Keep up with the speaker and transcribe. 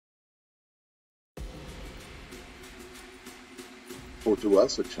For to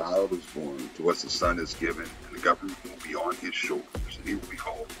us a child is born, to us a son is given, and the government will be on his shoulders, and he will be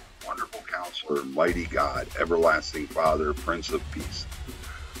called Wonderful Counselor, Mighty God, Everlasting Father, Prince of Peace.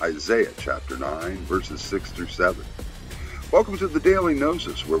 Isaiah chapter 9, verses 6 through 7. Welcome to the Daily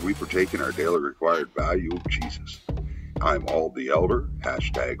Gnosis, where we partake in our daily required value of Jesus. I'm All the Elder,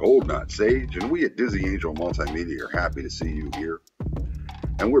 #Old Not Sage, and we at Dizzy Angel Multimedia are happy to see you here.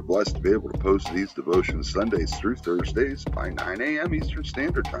 And we're blessed to be able to post these devotions Sundays through Thursdays by 9 a.m. Eastern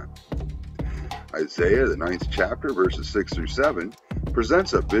Standard Time. Isaiah, the 9th chapter, verses 6 through 7,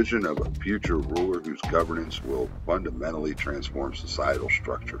 presents a vision of a future ruler whose governance will fundamentally transform societal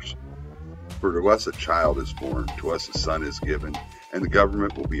structures. For to us a child is born, to us a son is given, and the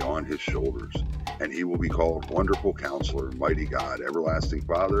government will be on his shoulders. And he will be called Wonderful Counselor, Mighty God, Everlasting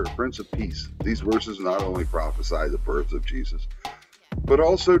Father, Prince of Peace. These verses not only prophesy the birth of Jesus, but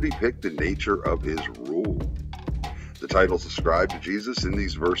also depict the nature of his rule. The titles ascribed to Jesus in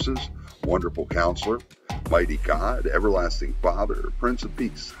these verses, Wonderful Counselor, Mighty God, Everlasting Father, Prince of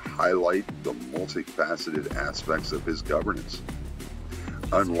Peace, highlight the multifaceted aspects of his governance.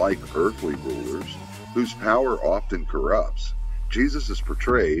 Unlike earthly rulers, whose power often corrupts, Jesus is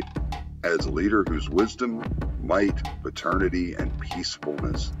portrayed as a leader whose wisdom, might, paternity, and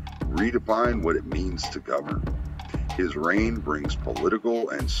peacefulness redefine what it means to govern. His reign brings political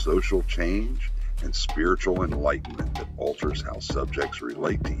and social change and spiritual enlightenment that alters how subjects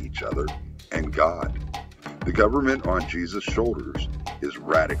relate to each other and God. The government on Jesus' shoulders is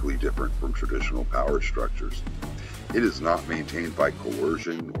radically different from traditional power structures. It is not maintained by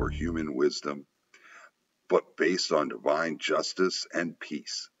coercion or human wisdom, but based on divine justice and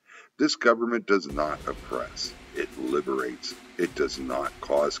peace. This government does not oppress, it liberates. It does not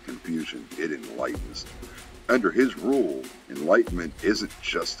cause confusion, it enlightens. Under his rule, enlightenment isn't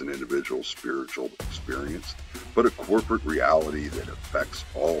just an individual spiritual experience, but a corporate reality that affects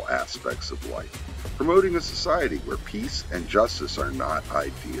all aspects of life, promoting a society where peace and justice are not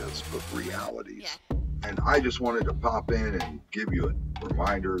ideas, but realities. Yeah. And I just wanted to pop in and give you a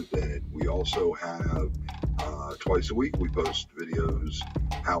reminder that we also have twice a week we post videos,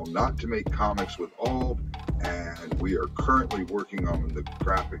 how not to make comics with Ald, and we are currently working on the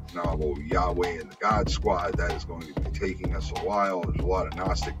graphic novel Yahweh and the God Squad. That is going to be taking us a while. There's a lot of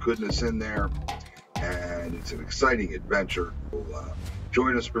Gnostic goodness in there, and it's an exciting adventure.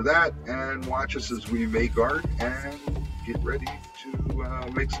 Join us for that and watch us as we make art and get ready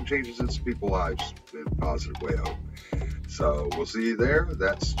to make some changes in some people's lives in a positive way, I hope. So we'll see you there.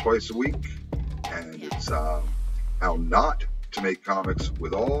 That's twice a week, and it's how not to make comics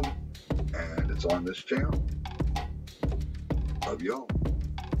with Ald, and it's on this channel. Love y'all.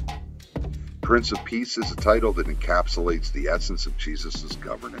 Prince of Peace is a title that encapsulates the essence of Jesus'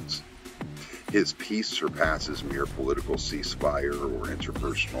 governance. His peace surpasses mere political ceasefire or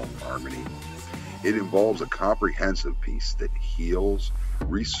interpersonal harmony. It involves a comprehensive peace that heals,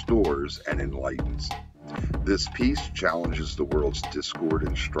 restores, and enlightens. This peace challenges the world's discord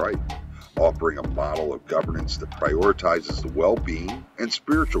and strife, offering a model of governance that prioritizes the well-being and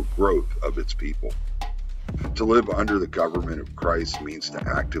spiritual growth of its people. To live under the government of Christ means to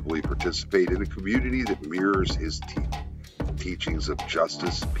actively participate in a community that mirrors his teachings of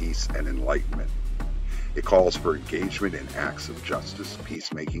justice, peace, and enlightenment. It calls for engagement in acts of justice,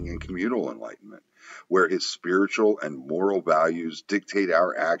 peacemaking, and communal enlightenment, where his spiritual and moral values dictate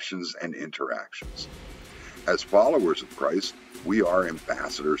our actions and interactions. As followers of Christ, we are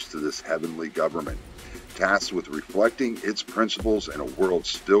ambassadors to this heavenly government, tasked with reflecting its principles in a world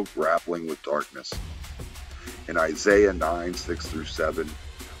still grappling with darkness. In Isaiah 9, 6 through 7,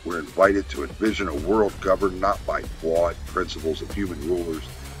 we're invited to envision a world governed not by flawed principles of human rulers,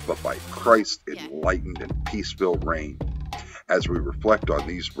 but by Christ's enlightened and peace-filled reign. As we reflect on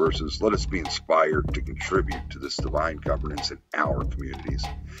these verses, let us be inspired to contribute to this divine governance in our communities,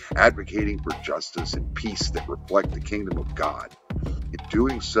 advocating for justice and peace that reflect the kingdom of God. In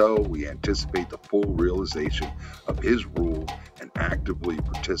doing so, we anticipate the full realization of his rule and actively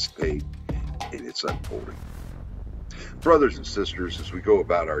participate in its unfolding. Brothers and sisters, as we go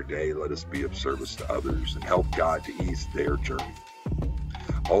about our day, let us be of service to others and help God to ease their journey.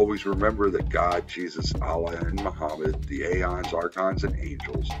 Always remember that God, Jesus, Allah, and Muhammad, the aeons, archons, and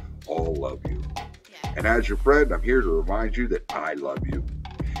angels all love you. And as your friend, I'm here to remind you that I love you.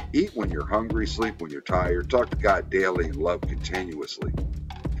 Eat when you're hungry, sleep when you're tired, talk to God daily, and love continuously.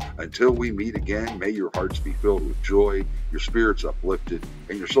 Until we meet again, may your hearts be filled with joy, your spirits uplifted,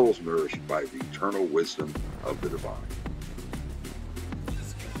 and your souls nourished by the eternal wisdom of the divine.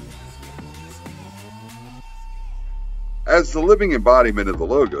 As the living embodiment of the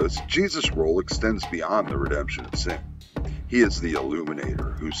Logos, Jesus' role extends beyond the redemption of sin. He is the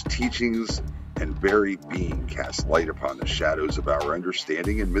illuminator, whose teachings and very being cast light upon the shadows of our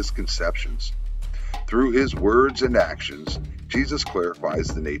understanding and misconceptions. Through his words and actions, Jesus clarifies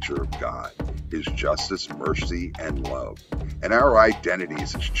the nature of God, his justice, mercy, and love, and our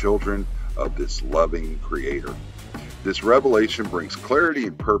identities as children of this loving Creator. This revelation brings clarity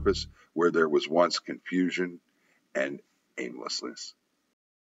and purpose where there was once confusion and aimlessness.